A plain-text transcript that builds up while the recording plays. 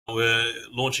We're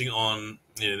launching on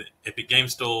the Epic Game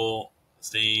Store,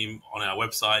 Steam, on our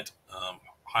website,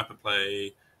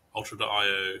 Hyperplay,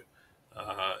 Ultra.io.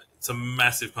 It's a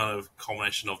massive kind of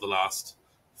culmination of the last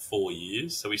 4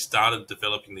 years. So we started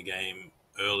developing the game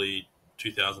early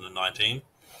 2019.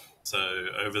 So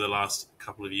over the last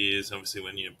couple of years, obviously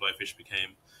when Blowfish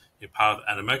became part of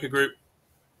the Animoca Group,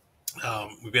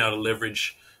 we've been able to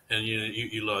leverage and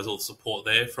utilize all the support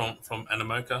there from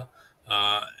Animoca,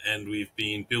 and we've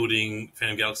been building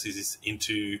Phantom Galaxies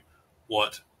into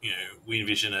what we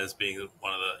envision as being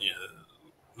one of the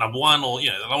number one, or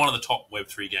one of the top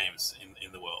Web3 games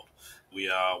in the world. We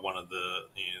are one of the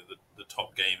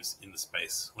top games in the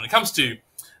space when it comes to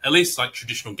at least like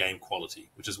traditional game quality,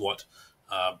 which is what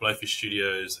Blowfish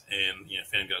Studios and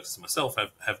Phantom Galaxies and myself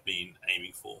have been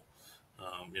aiming for.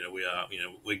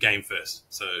 We're game first,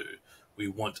 so we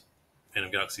want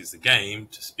Phantom Galaxies the game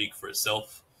to speak for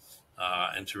itself,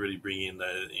 and to really bring in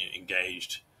the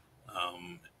engaged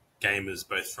gamers,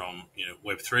 both from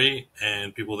Web3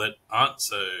 and people that aren't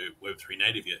so Web3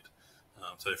 native yet.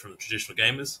 So from the traditional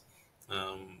gamers,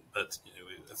 but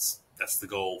that's the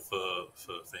goal for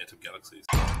Phantom Galaxies.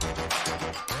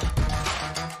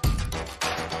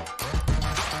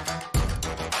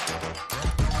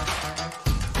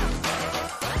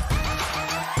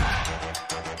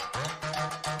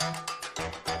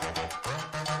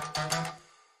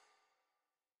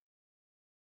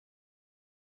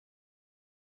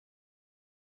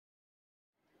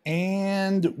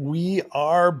 And we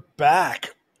are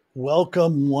back.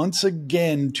 Welcome once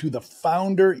again to the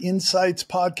Founder Insights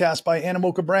podcast by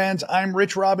Animoca Brands. I'm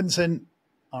Rich Robinson,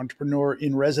 entrepreneur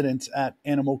in residence at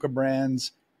Animoca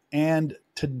Brands. And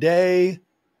today,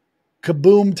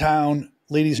 Kaboom Town,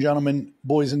 ladies and gentlemen,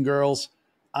 boys and girls,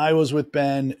 I was with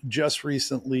Ben just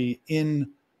recently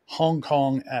in Hong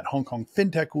Kong at Hong Kong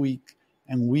FinTech Week,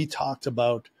 and we talked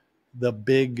about the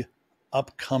big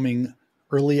upcoming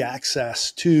early access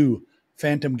to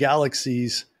Phantom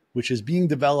Galaxies, which is being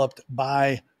developed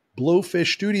by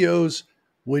Blowfish Studios,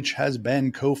 which has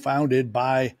been co-founded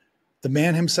by the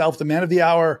man himself, the man of the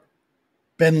hour,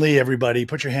 Ben Lee. Everybody,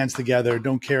 put your hands together.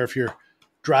 Don't care if you're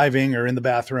driving or in the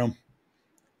bathroom.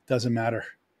 Doesn't matter.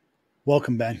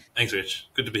 Welcome, Ben. Thanks, Rich.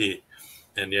 Good to be here.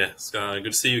 And yeah, it's good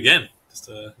to see you again, just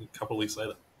a couple of weeks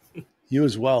later. You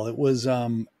as well. It was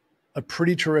a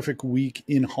pretty terrific week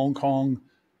in Hong Kong,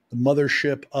 the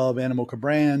mothership of Animoca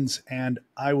Brands, and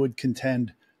I would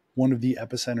contend one of the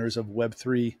epicenters of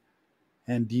Web3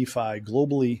 and DeFi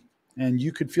globally. And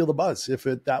you could feel the buzz. If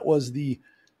that was the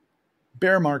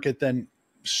bear market, then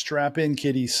strap in,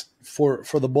 kiddies, for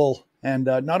the bull. And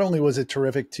not only was it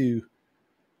terrific to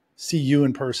see you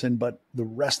in person, but the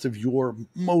rest of your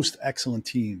most excellent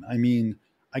team. I mean,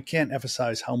 I can't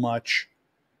emphasize how much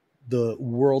the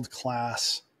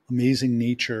world-class, amazing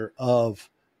nature of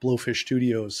Blowfish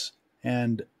Studios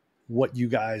and what you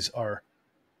guys are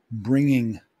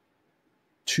bringing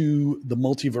to the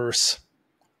multiverse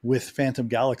with Phantom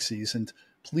Galaxies. And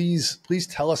please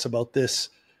tell us about this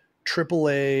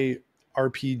AAA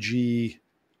RPG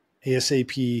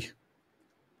ASAP,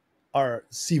 or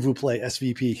s'il vous plaît,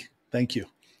 SVP. Thank you.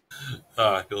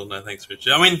 Cool. No, thanks, Rich.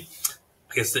 I mean,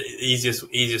 I guess the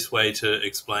easiest way to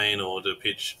explain or to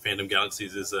pitch Phantom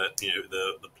Galaxies is that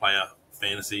the player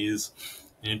fantasy is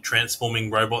transforming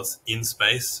robots in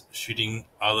space, shooting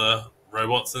other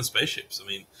robots and spaceships. I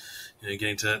mean,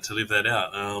 getting to live that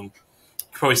out. You can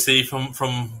probably see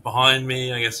from behind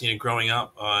me, I guess, growing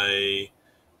up, I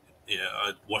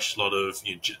watched a lot of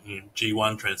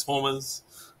G1 Transformers,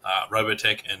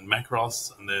 Robotech and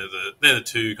Macross, and they're the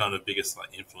two kind of biggest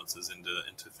influences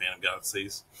into Phantom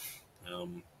Galaxies.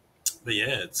 But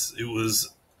yeah, it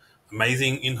was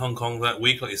amazing in Hong Kong that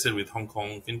week, like you said, with Hong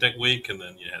Kong FinTech Week, and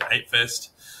then you had Ape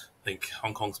Fest. I think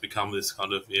Hong Kong's become this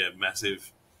kind of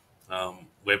massive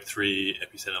Web3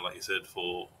 epicenter, like you said,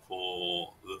 for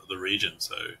the region.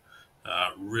 So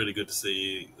really good to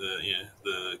see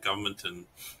the government and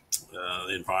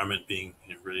the environment being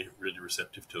really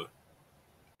receptive to it.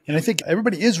 And I think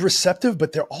everybody is receptive,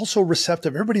 but they're also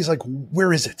receptive. Everybody's like,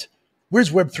 where is it?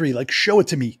 Where's Web3? Like, show it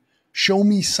to me. Show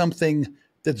me something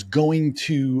that's going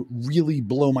to really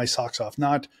blow my socks off.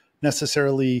 Not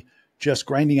necessarily just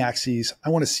grinding axes. I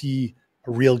want to see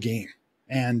a real game.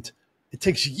 And it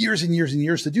takes years and years and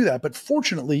years to do that. But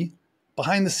fortunately,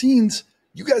 behind the scenes,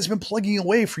 you guys have been plugging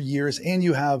away for years, and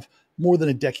you have more than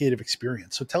a decade of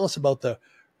experience. So tell us about the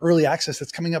early access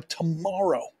that's coming up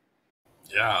tomorrow.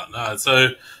 Yeah, no. So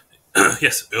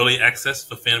yes, early access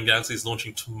for Phantom Galaxy is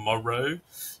launching tomorrow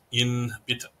in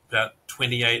about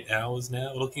 28 hours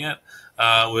now. We're looking at.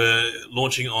 We're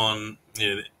launching on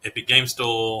the Epic Game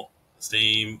Store,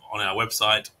 Steam, on our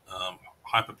website,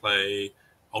 Hyperplay,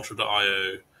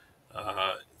 Ultra.io.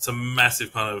 It's a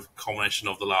massive kind of culmination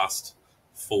of the last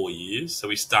 4 years. So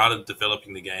we started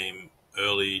developing the game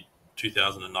early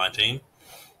 2019.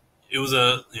 It was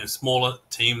a smaller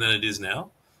team than it is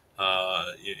now.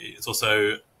 It's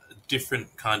also a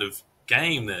different kind of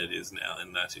game than it is now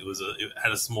in that it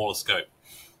had a smaller scope.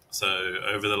 So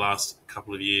over the last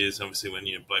couple of years, obviously when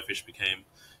Blowfish became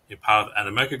part of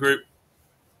Animoca Group,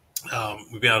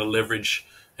 we've been able to leverage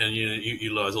and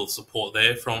utilize all the support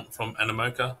there from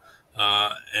Animoca,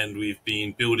 and we've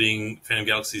been building Phantom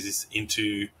Galaxies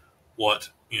into what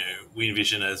we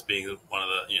envision as being one of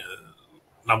the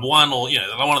number one or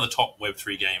one of the top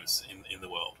Web3 games in the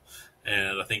world.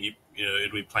 And I think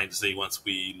it'll be plain to see once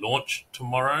we launch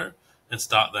tomorrow and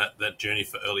start that journey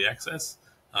for early access,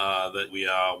 that we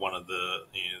are one of the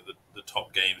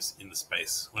top games in the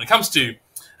space when it comes to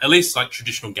at least like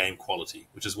traditional game quality,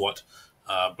 which is what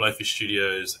Blowfish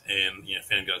Studios and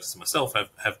Phantom Galaxies and myself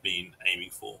have been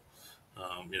aiming for.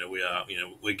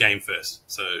 We're game first,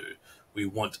 so we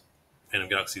want Phantom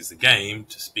Galaxies the game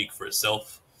to speak for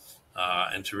itself,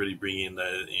 and to really bring in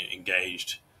the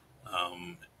engaged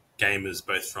gamers,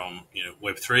 both from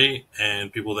Web3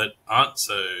 and people that aren't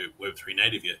so Web3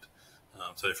 native yet.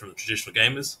 So from the traditional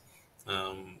gamers,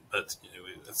 but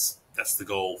that's the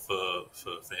goal for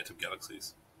Phantom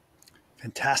Galaxies.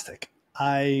 Fantastic.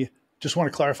 I just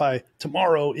want to clarify,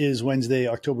 tomorrow is Wednesday,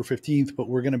 October 15th, but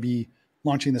we're going to be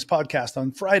launching this podcast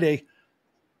on Friday.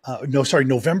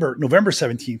 November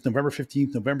 17th, November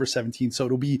 15th, November 17th. So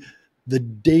it'll be the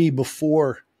day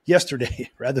before yesterday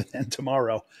rather than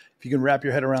tomorrow, if you can wrap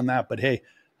your head around that. But hey,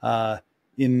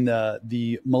 in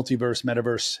the multiverse,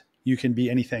 metaverse, you can be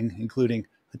anything, including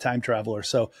a time traveler.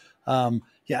 So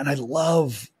yeah, and I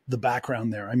love the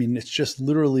background there. I mean, it's just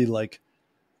literally like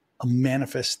a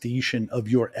manifestation of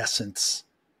your essence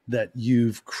that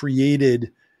you've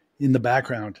created in the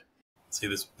background. See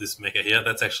this mecha here?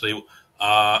 That's actually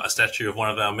a statue of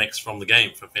one of our mechs from the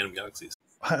game, from Phantom Galaxies.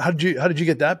 How did you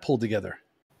get that pulled together?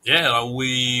 Yeah,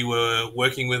 we were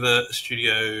working with a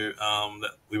studio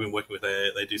that we've been working with.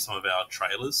 They do some of our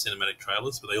trailers, cinematic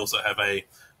trailers, but they also have a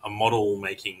model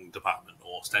making department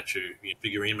or statue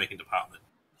figurine making department.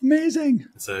 Amazing.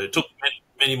 So it took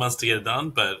many months to get it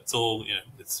done, but it's all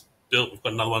it's built. We've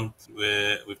got another one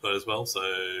where we've got as well. So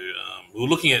we were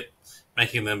looking at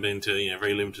making them into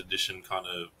very limited edition kind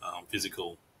of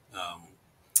physical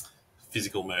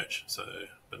merch. So,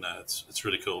 but no, it's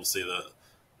really cool to see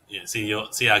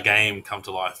see our game come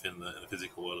to life in the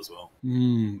physical world as well.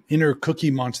 Inner cookie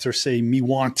monster say me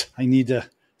want. I need to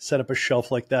set up a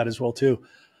shelf like that as well too.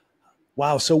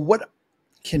 Wow. So what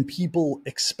can people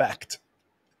expect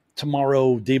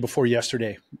tomorrow, day before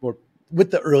yesterday, or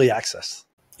with the early access?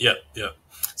 Yeah.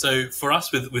 So for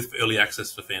us with early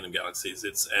access for Phantom Galaxies,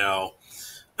 it's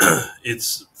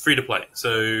free to play.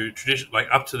 So like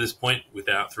up to this point,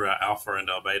 through our alpha and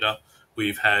our beta,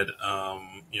 we've had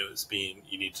it's been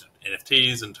you need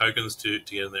NFTs and tokens to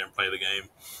get in there and play the game.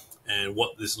 And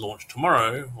what this launch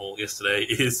tomorrow or yesterday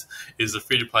is a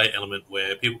free to play element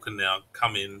where people can now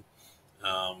come in,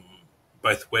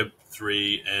 both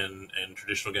Web3 and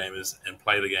traditional gamers, and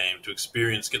play the game to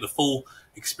get the full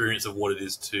experience of what it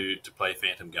is to play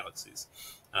Phantom Galaxies.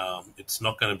 It's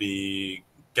not going to be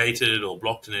gated or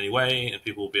blocked in any way, and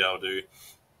people will be able to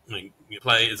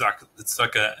play. It's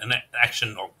like an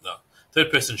action or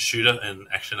third-person shooter and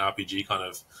action RPG kind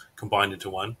of combined into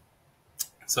one.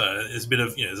 So there's a bit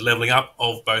of there's leveling up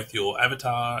of both your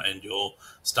avatar and your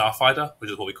starfighter,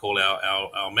 which is what we call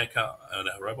our mecha and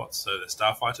our robots. So they're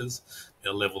starfighters.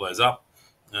 They'll level those up,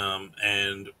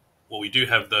 and what we do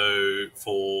have though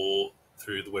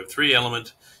through the Web3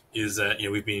 element is that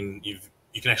you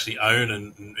can actually own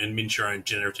and mint your own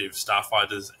generative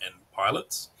starfighters and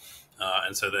pilots,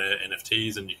 and so they're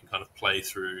NFTs, and you can kind of play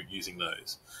through using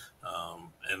those.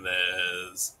 And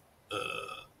there's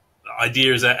the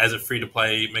idea is that as a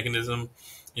free-to-play mechanism,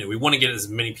 we want to get as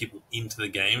many people into the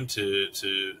game to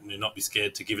not be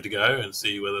scared to give it a go and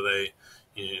see whether they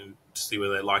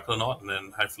like it or not, and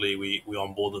then hopefully we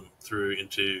onboard them through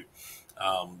into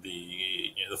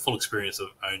the full experience of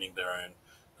owning their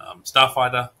own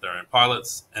starfighter, their own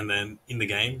pilots, and then in the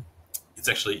game,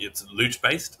 it's loot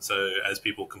based. So as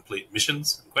people complete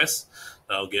missions and quests,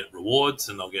 they'll get rewards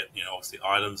and they'll get obviously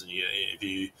items. And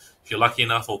if you're lucky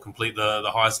enough or complete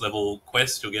the highest level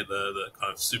quest, you'll get the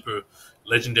kind of super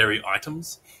legendary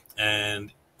items,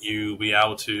 and you'll be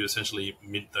able to essentially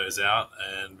mint those out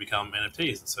and become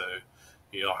NFTs. And so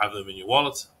you'll have them in your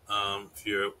wallet. If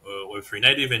you're a Web3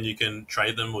 native, and you can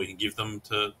trade them or you can give them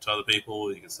to other people,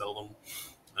 or you can sell them.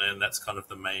 And that's kind of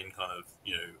the main kind of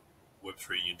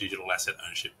Web3 digital asset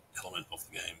ownership element of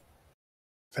the game.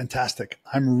 Fantastic.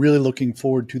 I'm really looking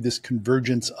forward to this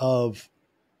convergence of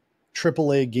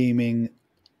AAA gaming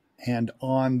and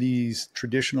on these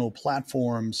traditional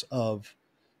platforms of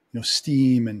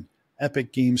Steam and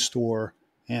Epic Game Store,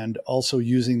 and also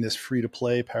using this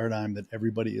free-to-play paradigm that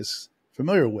everybody is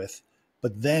familiar with,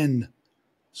 but then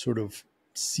sort of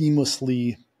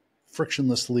seamlessly,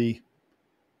 frictionlessly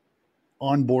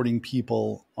onboarding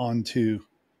people onto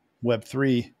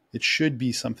Web3. It should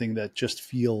be something that just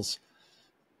feels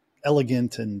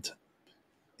elegant and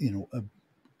a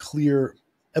clear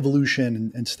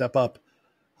evolution and step up.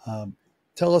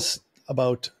 Tell us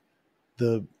about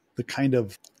the kind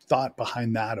of thought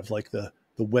behind that of like the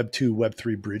Web2,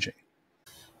 Web3 bridging.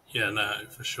 Yeah, no,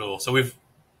 for sure. So we've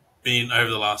been over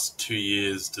the last 2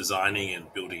 years designing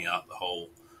and building out the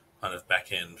whole kind of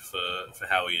back end for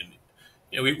how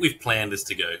we've planned this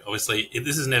to go. Obviously,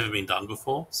 this has never been done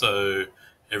before, so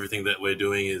everything that we're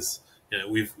doing is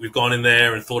we've gone in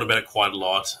there and thought about it quite a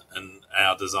lot and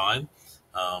our design.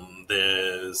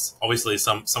 There's obviously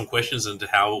some questions into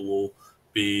how it will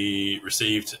be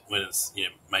received when it's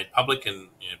made public and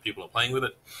people are playing with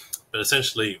it. But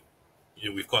essentially,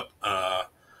 we've got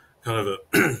kind of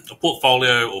a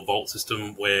portfolio or vault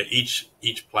system where each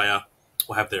player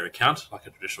will have their account, like a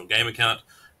traditional game account,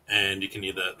 and you can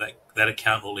either that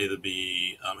account will either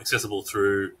be accessible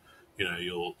through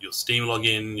your Steam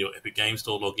login, your Epic Game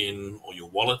Store login, or your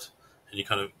wallet, and you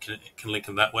kind of can link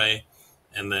them that way.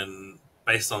 And then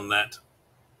based on that,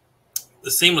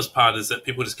 the seamless part is that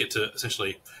people just get to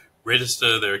essentially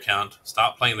register their account,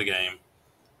 start playing the game.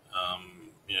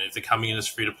 If they're coming in as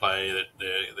free to play,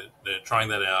 they're trying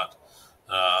that out.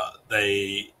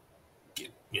 They're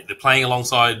playing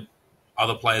alongside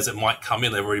other players that might come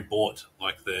in. They've already bought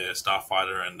like their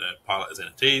Starfighter and their Pilot as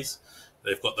NFTs.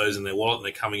 They've got those in their wallet and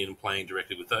they're coming in and playing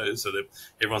directly with those. So that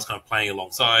everyone's kind of playing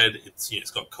alongside.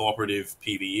 It's got cooperative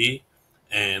PvE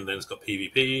and then it's got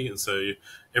PvP. And so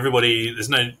everybody,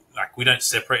 we don't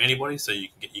separate anybody. So you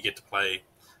get to play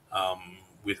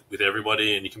with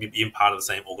everybody, and you can be in part of the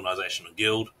same organization or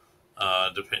guild,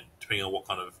 depending on what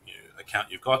kind of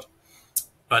account you've got.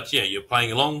 But yeah, you're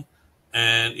playing along,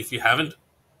 and if you haven't,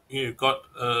 you've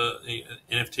got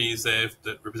NFTs there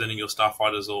that representing your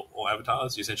Starfighters or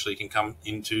avatars. You essentially can come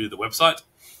into the website,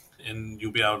 and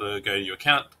you'll be able to go to your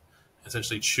account,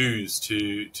 essentially choose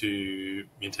to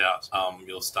mint out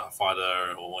your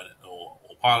Starfighter or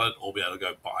Pilot, or be able to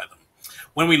go buy them.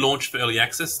 When we launch for early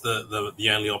access,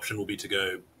 the only option will be to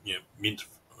go mint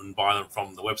and buy them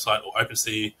from the website or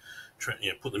OpenSea,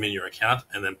 put them in your account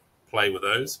and then play with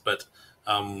those. But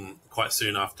quite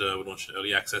soon after we launch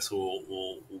early access,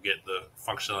 we'll get the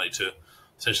functionality to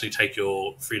essentially take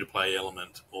your free-to-play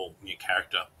element or your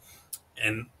character,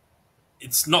 and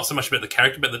it's not so much about the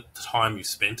character, but the time you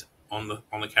spent on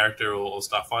the character or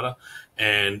Starfighter,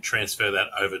 and transfer that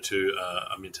over to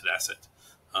a minted asset.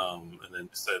 And then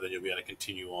you'll be able to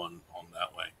continue on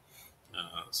that way.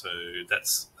 So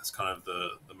that's kind of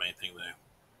the main thing there.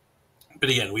 But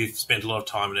again, we've spent a lot of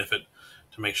time and effort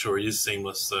to make sure it is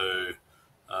seamless. So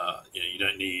you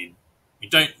don't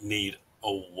need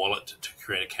a wallet to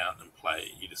create an account and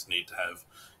play. You just need to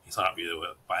you sign up either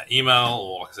by email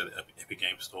or, like I said, Epic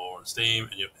Game Store and Steam,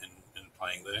 and you're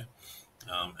playing there.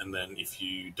 And then if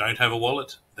you don't have a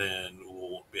wallet, then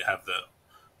we'll have the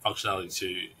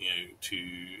functionality to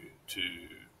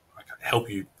help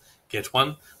you get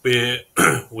one. We're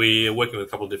working with a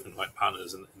couple of different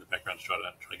partners in the background to try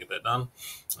to get that done.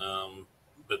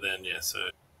 But then so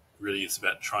really it's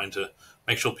about trying to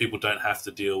make sure people don't have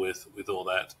to deal with all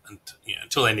that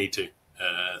until they need to.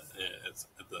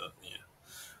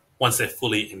 Once they're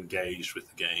fully engaged with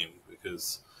the game,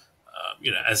 because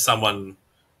as someone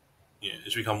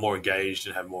as you become more engaged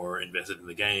and have more invested in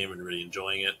the game and really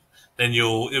enjoying it, then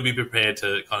you'll be prepared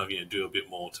to kind of do a bit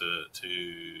more to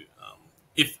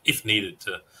if needed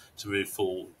to move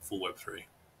full Web3.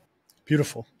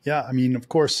 Beautiful. Yeah, I mean, of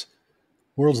course,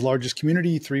 world's largest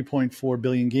community, 3.4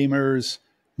 billion gamers,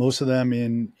 most of them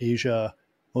in Asia,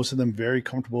 most of them very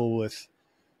comfortable with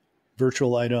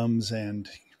virtual items and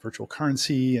virtual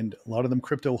currency, and a lot of them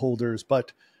crypto holders.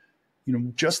 But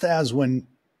just as when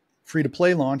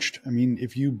free-to-play launched, I mean,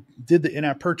 if you did the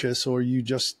in-app purchase or you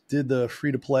just did the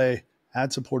free-to-play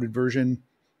ad-supported version,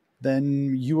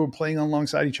 then you were playing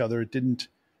alongside each other. It didn't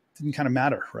kind of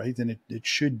matter, right? And it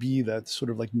should be that sort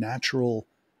of like natural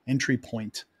entry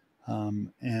point.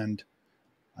 And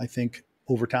I think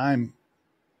over time,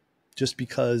 just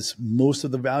because most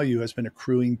of the value has been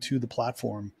accruing to the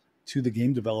platform, to the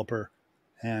game developer,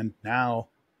 and now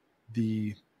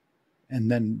the And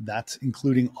then that's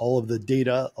including all of the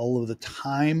data, all of the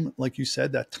time. Like you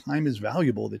said, that time is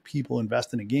valuable that people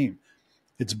invest in a game.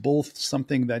 It's both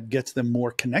something that gets them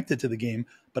more connected to the game,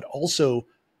 but also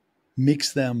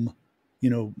makes them,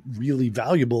 really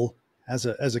valuable as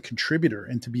a contributor.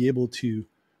 And to be able to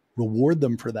reward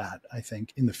them for that, I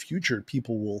think in the future,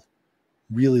 people will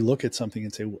really look at something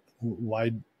and say,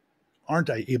 why aren't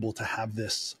I able to have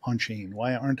this on chain?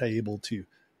 Why aren't I able to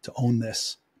own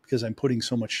this? Because I'm putting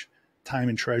so much time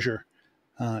and treasure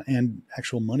and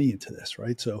actual money into this,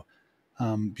 right? So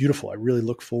beautiful. I really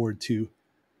look forward to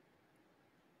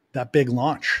that big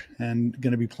launch, and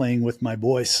going to be playing with my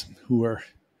boys who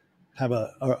have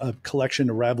a collection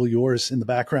of Ravel Yours in the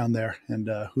background there, and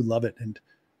who love it and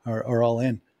are all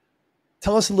in.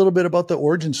 Tell us a little bit about the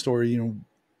origin story.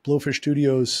 Blowfish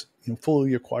Studios,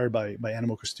 fully acquired by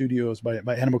Animoca Studios, by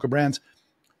Animoca Brands.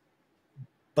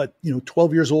 But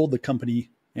 12 years old, the company,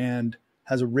 and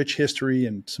has a rich history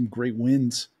and some great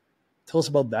wins. Tell us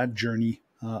about that journey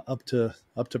up to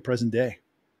present day.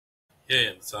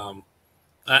 Yeah, it's a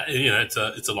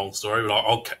long story, but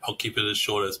I'll keep it as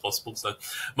short as possible. So,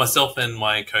 myself and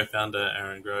my co-founder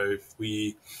Aaron Grove,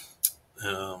 we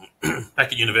back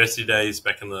at university days,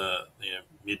 back in the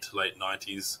mid to late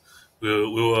 90s, we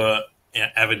were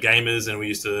avid gamers, and we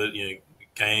used to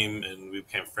game, and we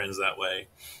became friends that way.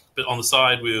 But on the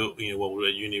side, while we were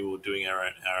at uni, we were doing our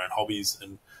own hobbies,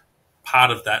 and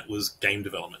part of that was game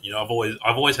development. I've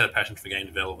always had a passion for game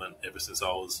development ever since I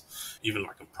was even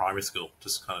like in primary school.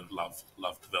 Just kind of loved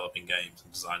developing games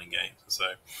and designing games. And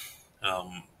so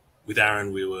with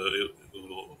Aaron,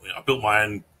 I built my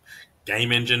own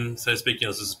game engine, so to speak.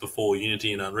 This is before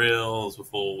Unity and Unreal. It was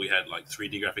before we had like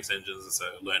 3D graphics engines, and so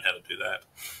I learned how to do that.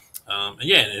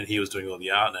 And he was doing all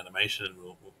the art and animation, and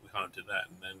we kind of did that.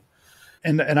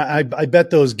 And then I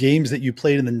bet those games that you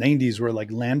played in the 90s were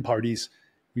like LAN parties.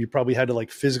 You probably had to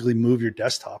like physically move your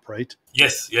desktop, right?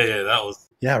 Yes. Yeah. That was.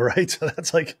 Yeah. Right. So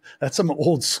that's some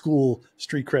old school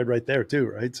street cred right there too.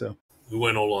 Right. So we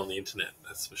weren't all on the internet.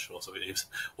 That's for sure. So that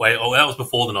was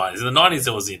before the 90s. In the 90s,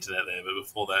 there was the internet there, but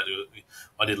before that,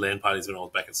 I did LAN parties when I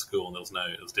was back at school, and there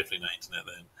was definitely no internet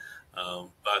then.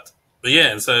 But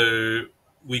yeah. And so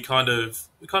we kind of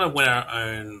went our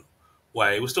own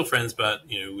way. We're still friends, but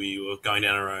we were going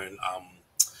down our own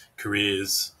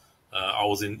careers. I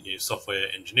was in software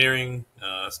engineering,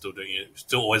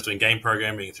 still always doing game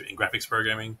programming and graphics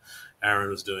programming. Aaron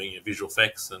was doing visual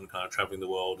effects and kind of traveling the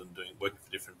world and working for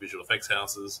different visual effects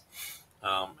houses.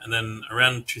 And then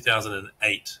around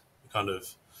 2008,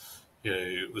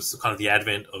 it was kind of the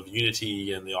advent of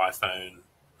Unity, and the iPhone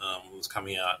was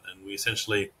coming out, and we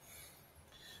essentially,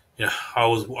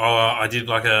 I did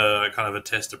like a kind of a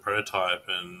test, a prototype,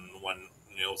 and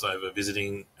I was over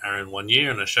visiting Aaron one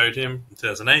year, and I showed him in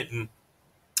 2008 and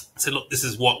said, look, this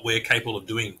is what we're capable of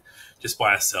doing just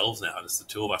by ourselves now, just the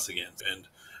two of us again. And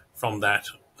from that,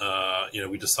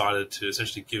 we decided to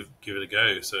essentially give it a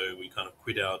go. So we kind of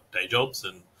quit our day jobs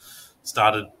and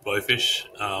started Blowfish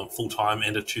full-time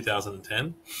end of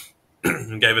 2010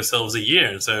 and gave ourselves a year.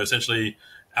 And so essentially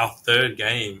our third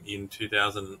game in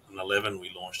 2011, we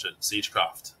launched it,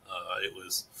 Siegecraft.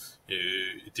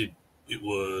 It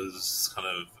was kind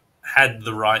of had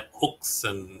the right hooks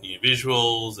and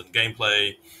visuals and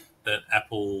gameplay that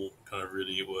Apple kind of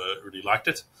really liked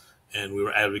it, and we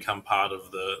were able to become part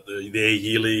of their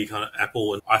yearly kind of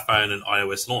Apple and iPhone and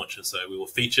iOS launch. And so we were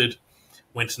featured,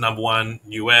 went to number one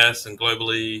US and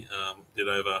globally, did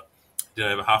over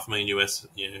 $500,000 US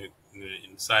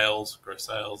in sales, gross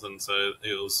sales, and so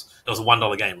it was a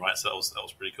 $1 game, right? So that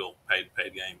was pretty cool, paid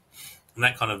game, and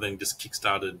that kind of then just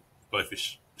kickstarted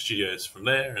Blowfish Studios from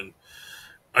there. And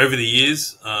over the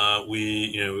years,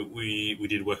 we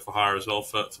did work for hire as well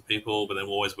for people, but then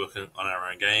we're always working on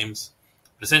our own games.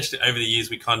 But essentially, over the years,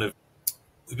 we've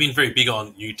been very big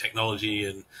on new technology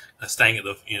and staying at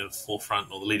the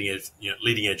forefront or the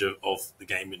leading edge of the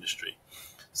game industry.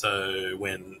 So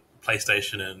when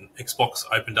PlayStation and Xbox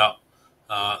opened up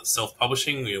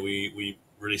self-publishing, we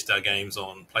released our games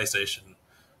on PlayStation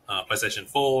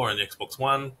 4 and Xbox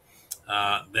One.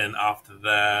 Then after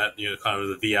that, kind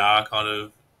of the VR kind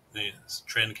of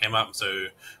trend came up. So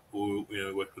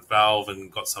we worked with Valve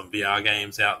and got some VR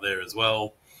games out there as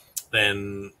well.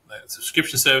 Then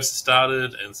subscription services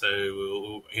started, and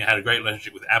so we had a great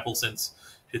relationship with Apple since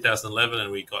 2011,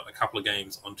 and we got a couple of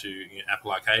games onto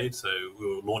Apple Arcade, so we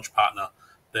were a launch partner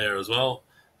there as well.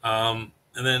 And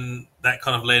then that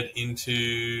kind of led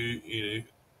into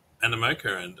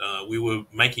Animoca, and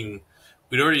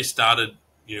we'd already started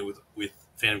with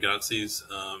Phantom Galaxies,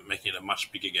 making it a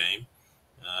much bigger game,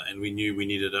 and we knew we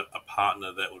needed a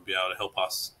partner that would be able to help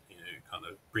us kind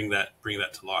of bring that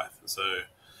to life. And so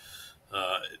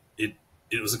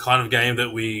it was a kind of game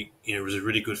that was a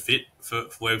really good fit for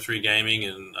Web3 gaming,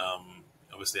 and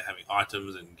obviously having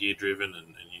items and gear driven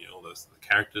and all those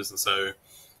characters. And so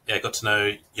I got to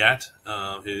know Yat, who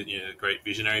a great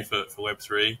visionary for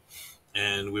Web3,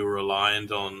 and we were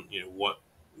aligned on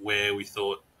where we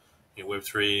thought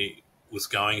Web3 was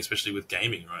going, especially with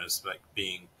gaming. Right, it's like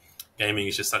gaming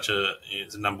is just such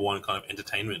it's a number one kind of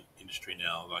entertainment industry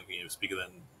now. Like it's bigger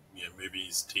than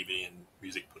movies, TV, and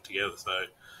music put together.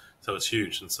 So it's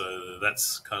huge, and so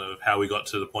that's kind of how we got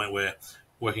to the point where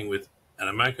working with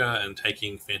Animoca and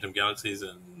taking Phantom Galaxies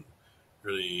and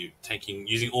really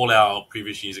using all our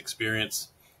previous year's experience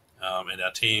and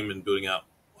our team and building up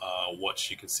what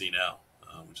you can see now,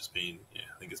 which has been,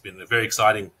 I think it's been a very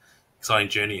exciting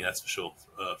journey, that's for sure,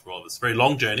 for all of us. Very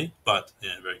long journey, but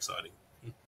very exciting.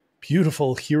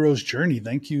 Beautiful hero's journey.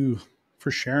 Thank you for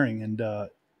sharing. And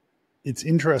it's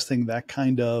interesting, that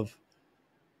kind of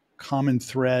common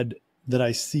thread that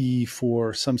I see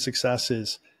for some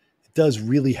successes. It does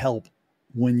really help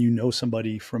when you know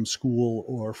somebody from school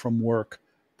or from work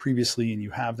previously, and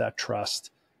you have that trust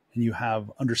and you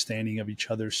have understanding of each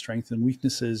other's strengths and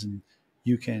weaknesses, and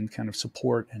you can kind of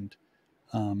support and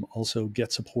also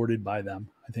get supported by them.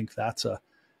 I think it's a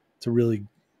really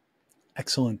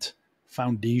excellent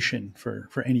foundation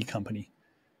for any company.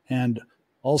 And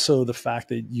also the fact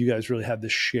that you guys really have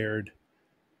this shared,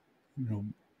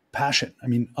 passion. I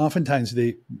mean, oftentimes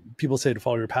people say to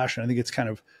follow your passion. I think it's kind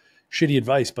of shitty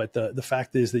advice, but the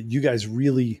fact is that you guys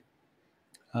really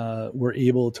were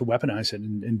able to weaponize it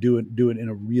and do it in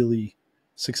a really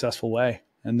successful way.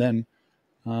 And then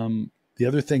the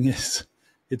other thing is,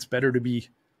 it's better to be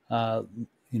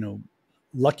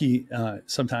lucky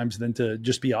sometimes than to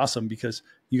just be awesome, because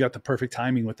you got the perfect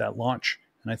timing with that launch.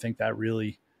 And I think that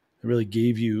really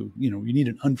gave you, you need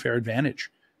an unfair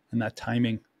advantage, and that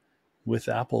timing with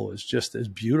Apple is just as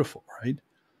beautiful, right?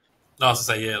 No, I was to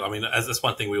say, I mean, that's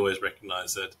one thing we always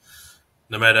recognize, that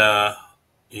no matter,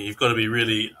 you've got to be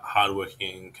really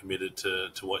hardworking and committed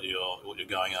to what you're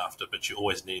going after, but you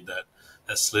always need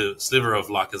that sliver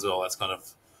of luck as well. That's kind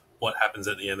of what happens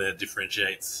at the end that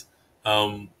differentiates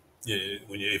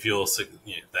if you're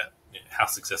how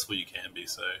successful you can be.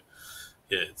 So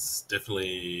it's definitely,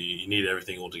 you need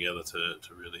everything all together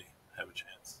to really have a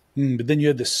chance. But then you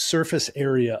had the surface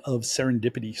area of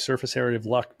serendipity, surface area of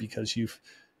luck, because you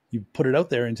put it out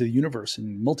there into the universe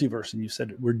and multiverse, and you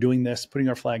said, we're doing this, putting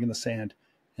our flag in the sand,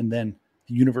 and then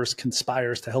the universe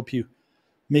conspires to help you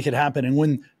make it happen. And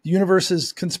when the universe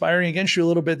is conspiring against you a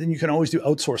little bit, then you can always do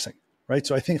outsourcing, right?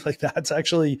 So I think that's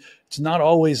actually, it's not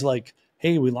always like,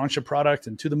 hey, we launched a product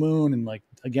and to the moon and like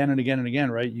again and again and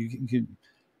again, right?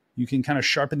 You can kind of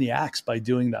sharpen the axe by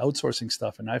doing the outsourcing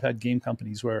stuff. And I've had game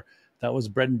companies where that was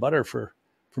bread and butter for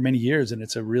many years. And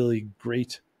it's a really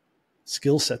great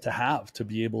skill set to have, to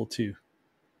be able to,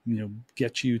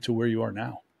 get you to where you are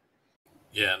now.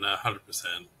 Yeah, no, 100%.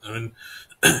 I mean,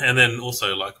 and then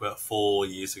also like about 4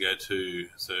 years ago too,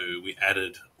 so we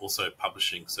added also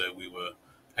publishing. So we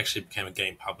actually became a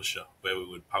game publisher where we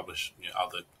would publish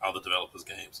other developers'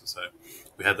 games. And so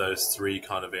we had those three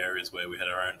kind of areas where we had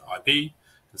our own IP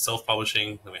and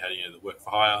self-publishing, then we had the work for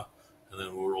hire, and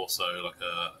then we were also like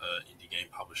a indie game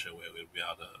publisher where we'd be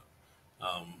able to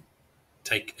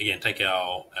take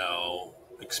our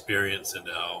experience and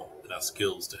our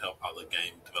skills to help other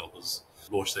game developers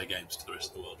launch their games to the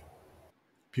rest of the world.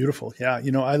 Beautiful. Yeah.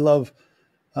 I love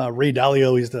Ray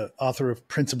Dalio. He's the author of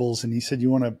Principles, and he said, you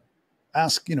want to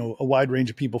ask, a wide range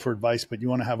of people for advice, but you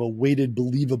want to have a weighted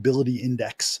believability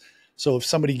index. So if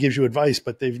somebody gives you advice,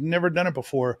 but they've never done it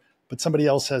before, but somebody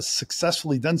else has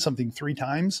successfully done something 3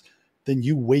 times, then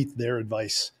you weight their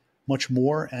advice much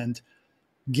more. And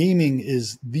gaming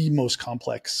is the most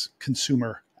complex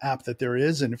consumer app that there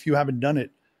is. And if you haven't done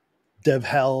it, dev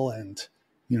hell and,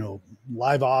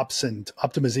 live ops and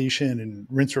optimization and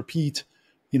rinse repeat,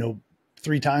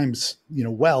 3 times,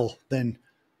 then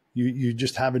you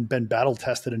just haven't been battle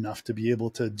tested enough to be able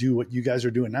to do what you guys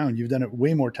are doing now. And you've done it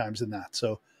way more times than that.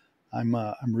 So I'm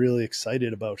really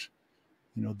excited about,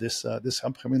 this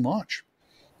upcoming launch.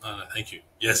 Thank you.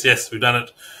 Yes, we've done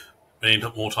it many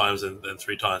more times than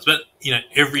 3 times. But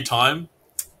every time,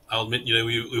 I'll admit,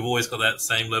 we've always got that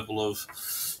same level of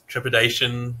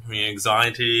trepidation,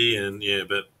 anxiety, and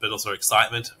but also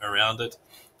excitement around it.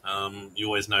 You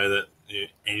always know that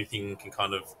anything can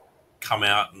kind of come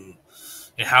out, and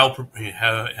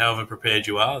however prepared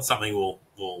you are, something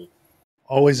will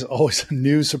always a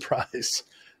new surprise.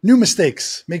 New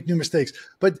mistakes, make new mistakes.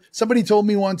 But somebody told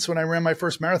me once when I ran my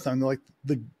first marathon, they're like,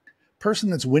 the person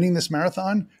that's winning this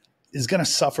marathon is going to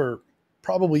suffer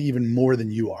probably even more than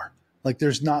you are. Like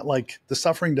there's not like the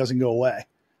suffering doesn't go away.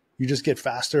 You just get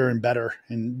faster and better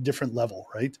and different level,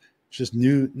 right? It's just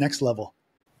new next level.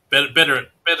 Better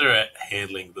at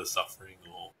handling the suffering,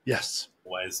 or Yes.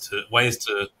 ways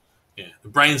to. Yeah, the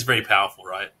brain's very powerful,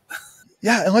 right?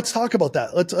 Yeah, and let's talk about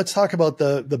that. Let's talk about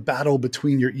the battle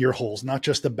between your ear holes, not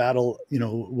just the battle,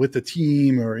 with the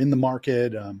team or in the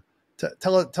market.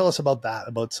 Tell us about that,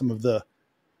 about some of the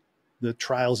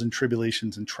trials and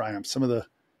tribulations and triumphs, some of the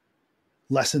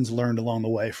lessons learned along the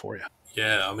way for you.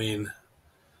 Yeah, I mean,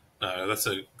 no, that's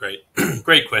a great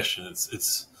great question.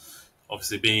 It's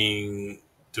obviously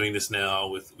doing this now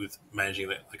with managing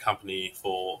the company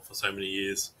for so many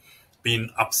years,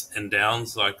 been ups and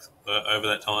downs like over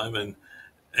that time, and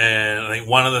I think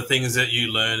one of the things that you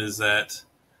learn is that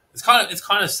it's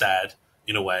kind of sad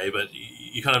in a way, but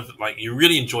you kind of like you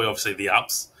really enjoy obviously the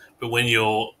ups, but when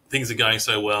things are going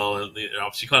so well and the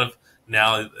ups, you kind of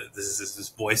now there's this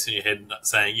voice in your head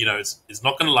saying it's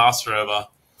not going to last forever,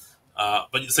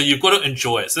 but so you've got to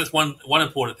enjoy it. So that's one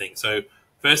important thing. So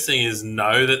first thing is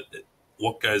know that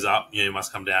what goes up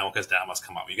must come down, what goes down must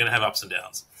come up. You're going to have ups and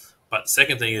downs, but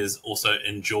second thing is also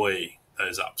enjoy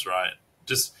those ups, right?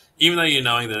 Just even though you're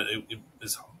knowing that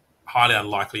it's highly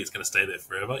unlikely it's going to stay there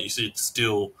forever, you should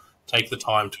still take the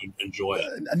time to enjoy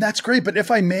it. And that's great. But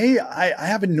if I may, I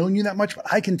haven't known you that much,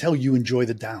 but I can tell you enjoy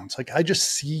the downs. Like I just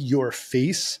see your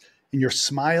face and your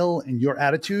smile and your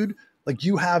attitude. Like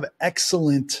you have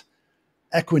excellent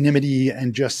equanimity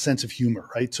and just sense of humor,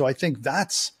 right? So I think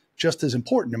that's just as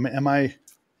important. Am I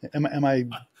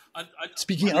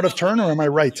speaking out of turn, or am I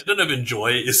right? I don't know if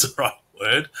enjoy is the right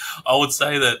word. I would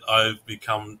say that I've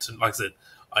become, like I said,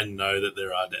 I know that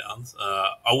there are downs.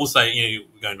 I will say,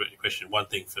 going back to your question, one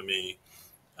thing for me,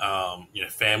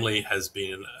 family has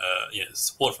been,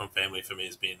 support from family for me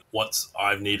has been what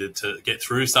I've needed to get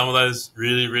through some of those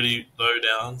really, really low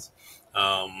downs.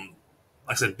 Like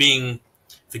I said, being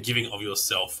forgiving of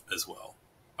yourself as well.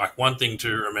 Like one thing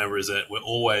to remember is that we're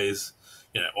always,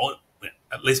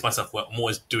 at least myself, I'm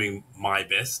always doing my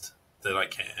best that I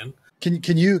can.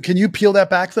 Can you peel that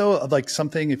back though, of like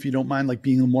something, if you don't mind, like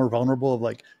being more vulnerable, of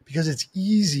like, because it's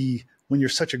easy when you're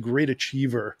such a great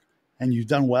achiever and you've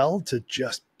done well to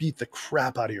just beat the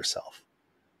crap out of yourself,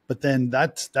 but then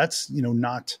that's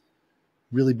not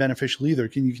really beneficial either.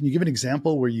 Can you give an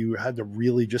example where you had to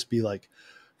really just be like,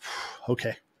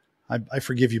 okay, I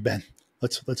forgive you, Ben.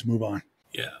 Let's move on.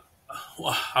 Yeah,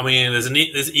 well, I mean,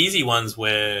 there's easy ones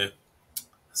where,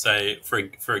 say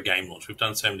for a game launch, we've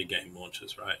done so many game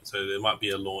launches, right? So there might be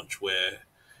a launch where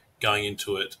going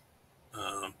into it,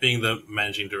 being the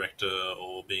managing director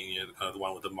or being kind of the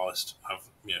one with the most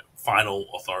final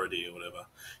authority or whatever,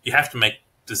 you have to make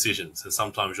decisions, and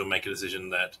sometimes you'll make a decision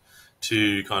that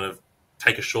to kind of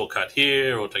take a shortcut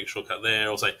here or take a shortcut there,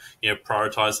 or say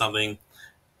prioritize something.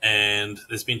 And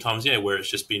there's been times where it's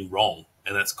just been wrong,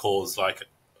 and that's caused like a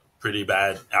pretty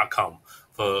bad outcome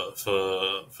for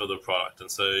the product. And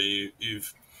so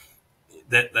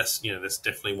that's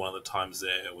definitely one of the times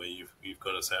there where you've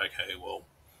got to say, okay, well,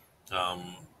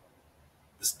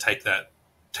 just take that.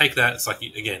 It's like,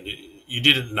 again, you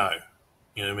didn't know,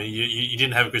 what I mean, you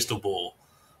didn't have a crystal ball,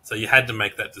 so you had to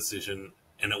make that decision,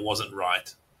 and it wasn't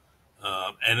right,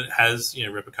 and it has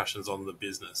repercussions on the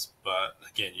business. But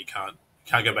again, you can't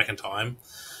go back in time.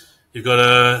 You've got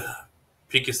to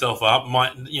pick yourself up.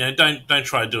 Don't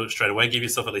try to do it straight away. Give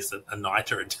yourself at least a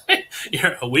night or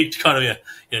a week to kind of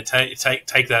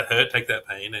take that hurt, take that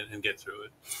pain, and get through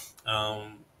it.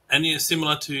 And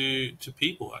similar to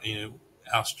people,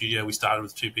 our studio, we started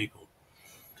with 2 people.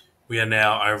 We are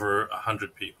now over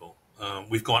 100 people.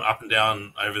 We've gone up and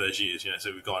down over those years.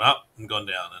 So we've gone up and gone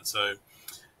down, and so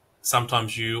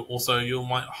sometimes you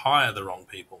might hire the wrong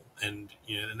people, and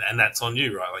and that's on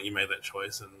you, right? Like you made that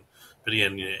choice, but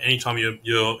again, anytime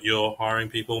you're hiring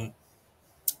people,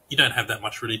 you don't have that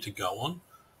much really to go on,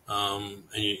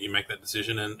 and you make that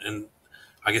decision, and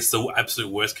I guess the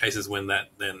absolute worst case is when that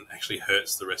then actually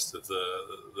hurts the rest of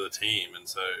the team, and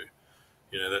so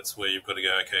that's where you've got to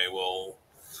go. Okay, well,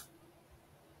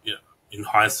 in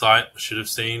hindsight, I should have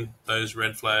seen those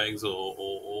red flags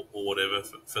or whatever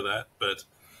for that, but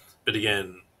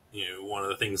again, one of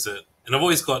the things that, and I've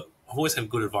always had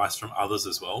good advice from others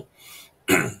as well,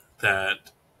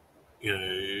 that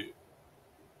the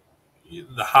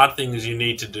hard things you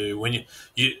need to do when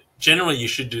you generally you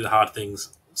should do the hard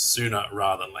things sooner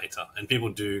rather than later, and people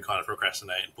do kind of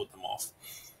procrastinate and put them off.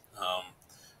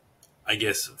 I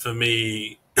guess for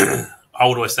me, I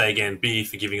would always say again, be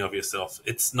forgiving of yourself.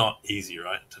 It's not easy,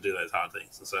 right, to do those hard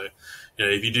things, and so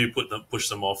if you do push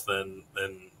them off, then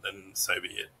so be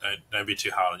it. Don't be too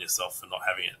hard on yourself for not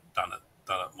having it done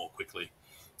it more quickly.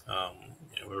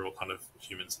 We're all kind of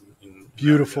humans. In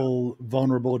Beautiful,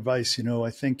 vulnerable advice. I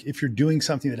think if you're doing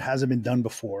something that hasn't been done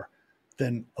before,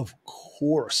 then of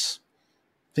course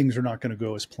things are not going to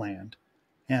go as planned.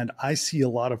 And I see a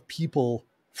lot of people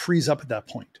freeze up at that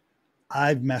point.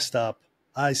 I've messed up.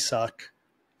 I suck.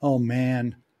 Oh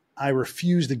man, I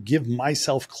refuse to give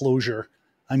myself closure.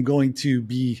 I'm going to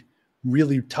be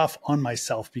really tough on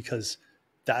myself because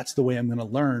that's the way I'm going to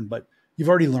learn. But you've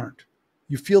already learned.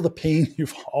 You feel the pain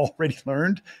you've already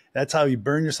learned. That's how you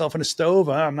burn yourself in a stove.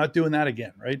 I'm not doing that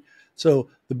again, right? So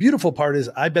the beautiful part is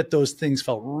I bet those things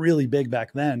felt really big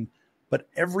back then, but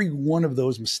every one of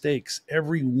those mistakes,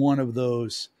 every one of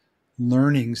those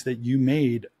learnings that you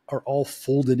made are all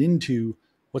folded into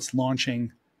what's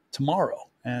launching tomorrow.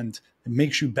 And it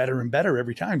makes you better and better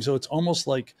every time. So it's almost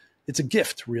like it's a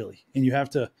gift, really. And you have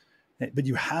to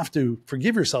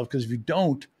forgive yourself, because if you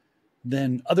don't,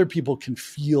 then other people can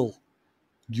feel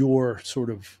your sort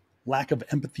of lack of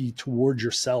empathy towards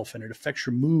yourself, and it affects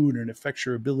your mood, and it affects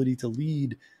your ability to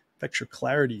lead, affects your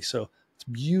clarity. So it's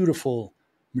beautiful,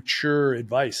 mature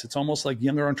advice. It's almost like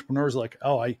younger entrepreneurs are like,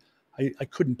 oh, I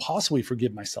couldn't possibly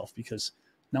forgive myself because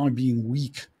now I'm being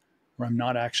weak, or I'm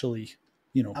not actually,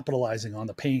 capitalizing on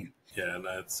the pain. Yeah,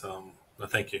 that's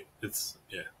thank you.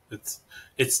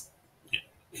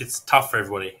 It's tough for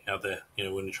everybody out there,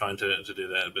 when you're trying to do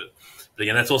that. But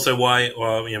again, that's also why,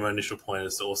 my initial point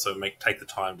is to also take the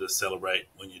time to celebrate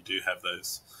when you do have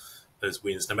those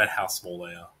wins, no matter how small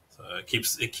they are. So it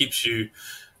keeps you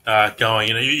going.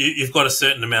 You've got a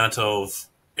certain amount of,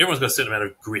 everyone's got a certain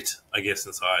amount of grit, I guess,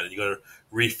 inside, and you got to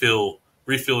refill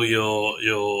your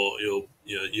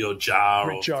jar.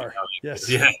 Grit jar. Yes.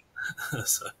 Yeah.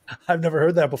 So. I've never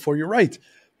heard that before. You're right.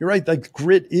 Like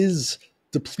grit is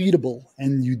depletable,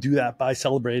 and you do that by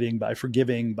celebrating, by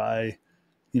forgiving, by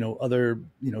other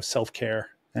self-care,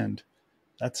 and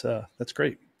that's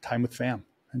great. Time with fam.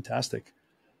 Fantastic.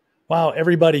 Wow,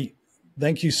 everybody,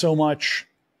 thank you so much.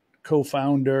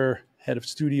 Co-founder, head of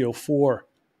studio for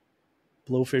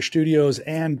Blowfish Studios,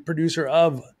 and producer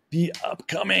of the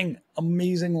upcoming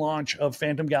amazing launch of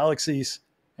Phantom Galaxies.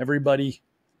 Everybody,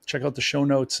 check out the show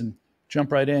notes and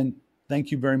jump right in.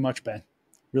 Thank you very much, Ben.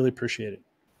 Really appreciate it.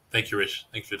 Thank you, Rich.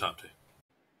 Thanks for your time, too.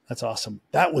 That's awesome.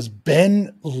 That was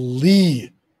Ben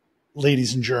Lee,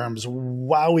 ladies and germs.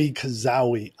 Wowie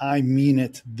kazowie. I mean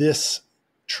it. This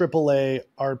AAA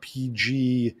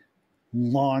RPG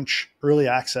launch, early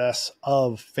access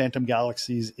of Phantom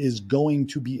Galaxies is going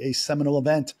to be a seminal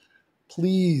event.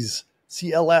 Please,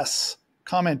 CLS,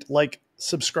 comment, like,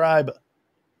 subscribe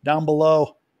down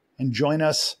below, and join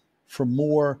us for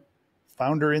more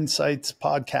Founder Insights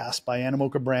podcast by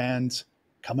Animoca Brands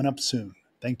coming up soon.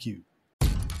 Thank you.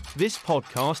 This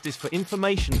podcast is for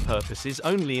information purposes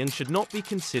only and should not be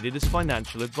considered as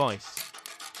financial advice.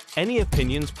 Any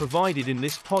opinions provided in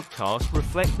this podcast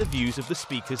reflect the views of the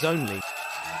speakers only.